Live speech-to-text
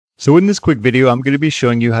So in this quick video, I'm going to be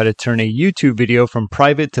showing you how to turn a YouTube video from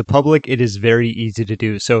private to public. It is very easy to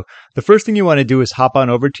do. So the first thing you want to do is hop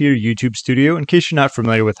on over to your YouTube studio. In case you're not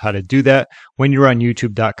familiar with how to do that, when you're on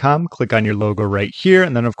youtube.com, click on your logo right here,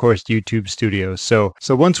 and then of course YouTube Studio. So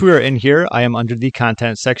once we are in here, I am under the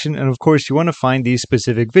content section, and of course you want to find the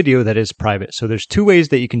specific video that is private. So there's two ways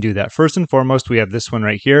that you can do that. First and foremost, we have this one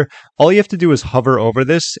right here. All you have to do is hover over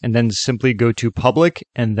this and then simply go to public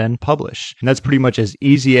and then publish. And that's pretty much as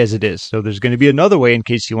easy as it is. So there's going to be another way in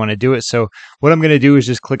case you want to do it. So what I'm going to do is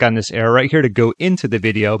just click on this arrow right here to go into the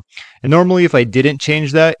video. And normally if I didn't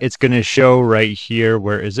change that, it's going to show right here.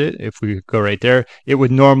 Where is it? If we go right there, it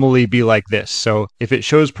would normally be like this. So if it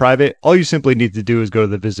shows private, all you simply need to do is go to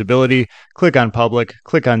the visibility, click on public,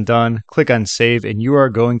 click on done, click on save, and you are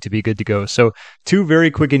going to be good to go. So two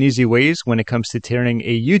very quick and easy ways when it comes to turning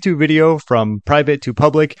a YouTube video from private to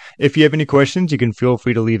public. If you have any questions, you can feel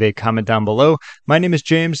free to leave a comment down below. My name is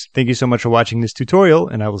James. Thank you so much for watching this tutorial,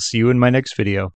 and I will see you in my next video.